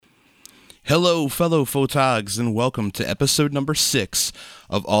Hello, fellow photogs, and welcome to episode number 6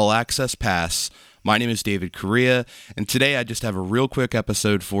 of All Access Pass. My name is David Correa, and today I just have a real quick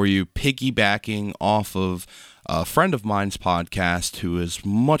episode for you, piggybacking off of a friend of mine's podcast who is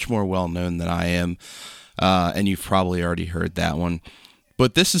much more well-known than I am, and you've probably already heard that one.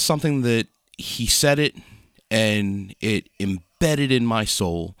 But this is something that he said it, and it embedded in my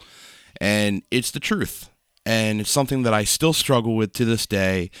soul, and it's the truth. And it's something that I still struggle with to this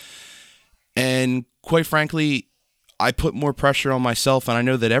day. And quite frankly, I put more pressure on myself, and I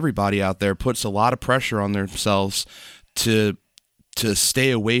know that everybody out there puts a lot of pressure on themselves to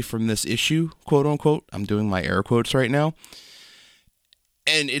stay away from this issue, quote unquote. I'm doing my air quotes right now.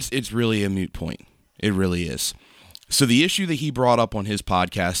 And it's really a moot point. It really is. So the issue that he brought up on his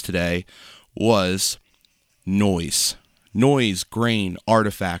podcast today was noise. Noise, grain,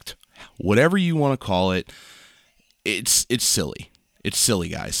 artifact, whatever you want to call it. It's silly. It's silly,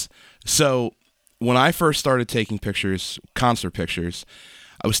 guys. So when I first started taking pictures, concert pictures,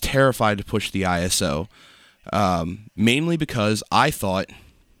 I was terrified to push the ISO, mainly because I thought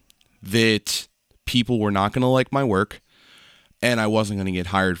that people were not going to like my work and I wasn't going to get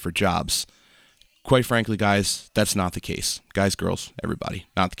hired for jobs. Quite frankly, guys, that's not the case. Guys, girls, everybody,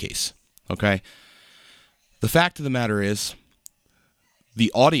 not the case. Okay? The fact of the matter is,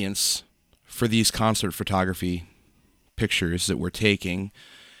 the audience for these concert photography pictures that we're taking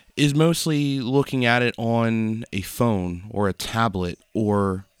is mostly looking at it on a phone or a tablet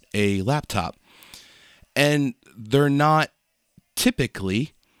or a laptop. And they're not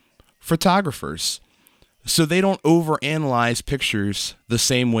typically photographers. So they don't overanalyze pictures the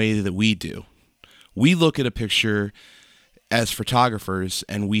same way that we do. We look at a picture as photographers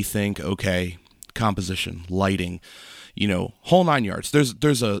and we think, okay, composition, lighting, whole nine yards.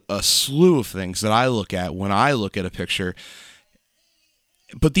 There's a slew of things that I look at when I look at a picture,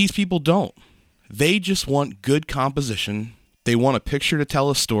 but these people don't. They just want good composition. They want a picture to tell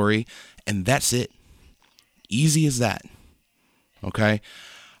a story, and that's it. Easy as that. Okay?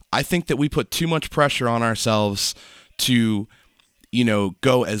 I think that we put too much pressure on ourselves to,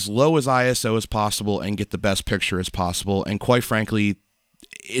 go as low as ISO as possible and get the best picture as possible. And quite frankly,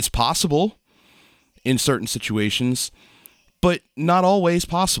 it's possible in certain situations, but not always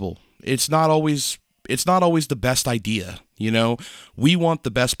possible. It's not always the best idea. We want the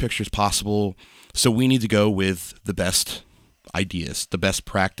best pictures possible, so we need to go with the best ideas, the best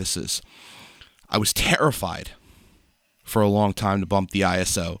practices. I was terrified for a long time to bump the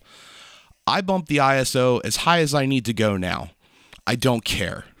ISO. I bump the ISO as high as I need to go now. I don't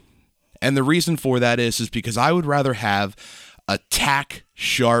care. And the reason for that is because I would rather have a tack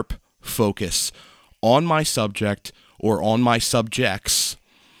sharp focus on my subject or on my subjects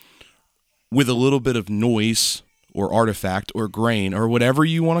with a little bit of noise or artifact or grain or whatever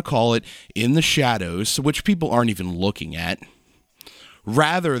you want to call it in the shadows, which people aren't even looking at,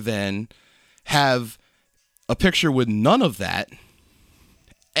 rather than have a picture with none of that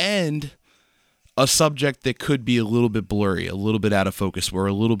and a subject that could be a little bit blurry, a little bit out of focus, or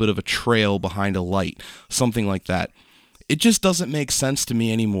a little bit of a trail behind a light, something like that. It just doesn't make sense to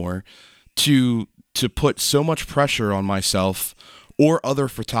me anymore to put so much pressure on myself or other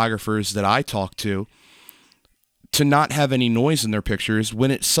photographers that I talk to not have any noise in their pictures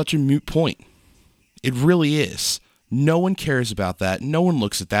when it's such a moot point. It really is. No one cares about that. No one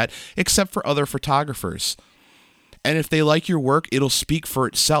looks at that except for other photographers. And if they like your work, it'll speak for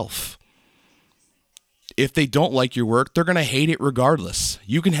itself. If they don't like your work, they're going to hate it regardless.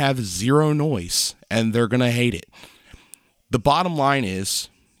 You can have zero noise and they're going to hate it. The bottom line is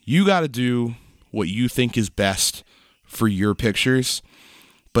you got to do what you think is best for your pictures.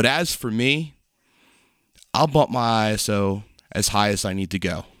 But as for me, I'll bump my ISO as high as I need to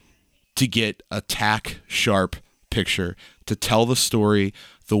go to get a tack sharp picture to tell the story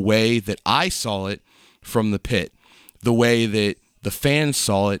the way that I saw it from the pit, the way that the fans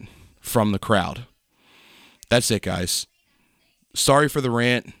saw it from the crowd. That's it, guys. Sorry for the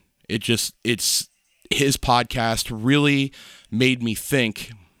rant. It's his podcast really made me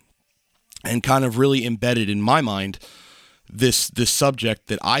think and kind of really embedded in my mind this subject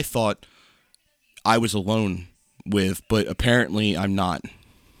that I thought I was alone with, but apparently I'm not.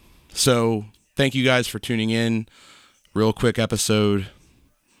 So thank you guys for tuning in. Real quick episode.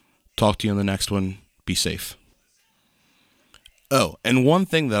 Talk to you on the next one. Be safe. Oh, and one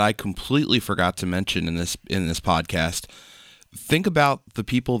thing that I completely forgot to mention in this podcast, think about the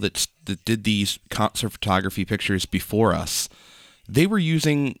people that did these concert photography pictures before us. They were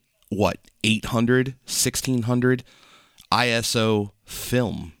using, 800, 1600 ISO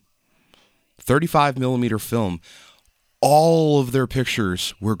film, 35 millimeter film. All of their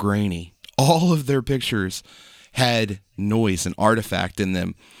pictures were grainy. all of their pictures had noise and artifact in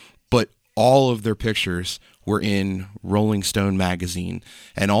them, but all of their pictures were in Rolling Stone magazine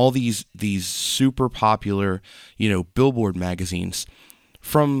and all these super popular, Billboard magazines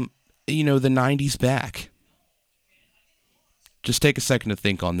from, the 90s back. Just take a second to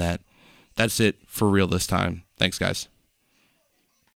think on that. That's it for real this time. Thanks, guys.